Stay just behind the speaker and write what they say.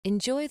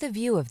Enjoy the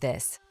view of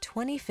this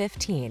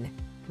 2015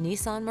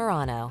 Nissan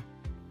Murano.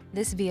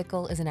 This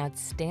vehicle is an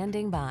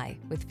outstanding buy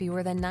with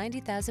fewer than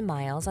 90,000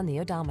 miles on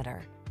the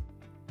odometer.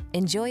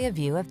 Enjoy a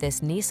view of this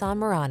Nissan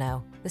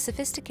Murano, the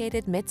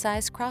sophisticated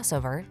midsize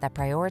crossover that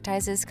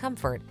prioritizes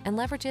comfort and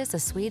leverages a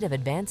suite of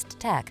advanced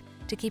tech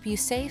to keep you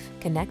safe,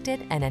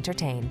 connected, and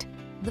entertained.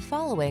 The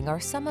following are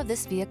some of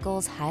this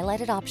vehicle's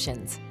highlighted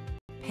options: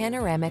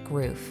 panoramic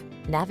roof,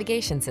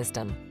 navigation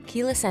system,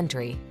 keyless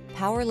entry,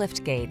 power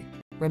liftgate,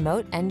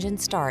 remote engine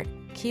start,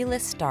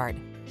 keyless start,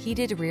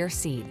 heated rear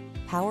seat,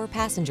 power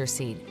passenger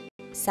seat,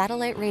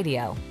 satellite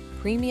radio,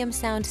 premium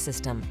sound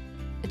system.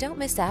 Don't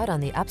miss out on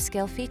the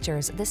upscale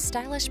features this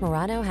stylish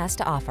Murano has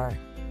to offer.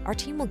 Our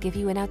team will give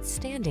you an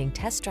outstanding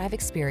test drive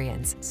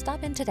experience.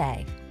 Stop in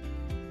today.